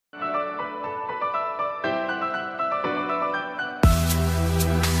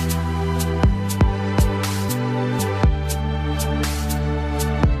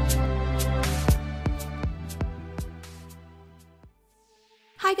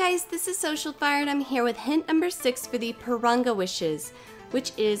Hi guys, this is Social Fire and I'm here with hint number 6 for the Porunga wishes,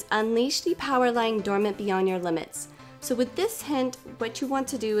 which is unleash the power lying dormant beyond your limits. So with this hint, what you want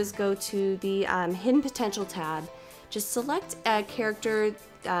to do is go to the hidden potential tab. Just select a character,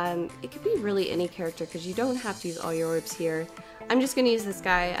 it could be really any character because you don't have to use all your orbs here. I'm just going to use this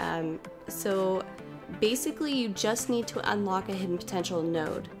guy. So basically you just need to unlock a hidden potential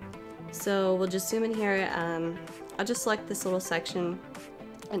node. So we'll just zoom in here, I'll just select this little section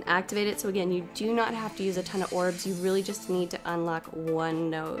and activate it. So again, you do not have to use a ton of orbs, you really just need to unlock one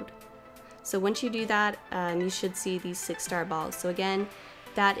node. So once you do that, you should see these 6-star balls. So again,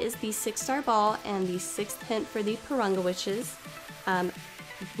 that is the 6-star ball and the 6th hint for the Porunga wishes.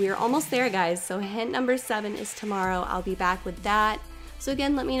 We're almost there guys, so hint number 7 is tomorrow. I'll be back with that. So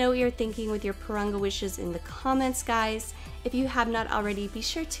again, let me know what you're thinking with your Porunga wishes in the comments guys. If you have not already, be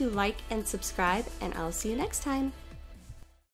sure to like and subscribe and I'll see you next time.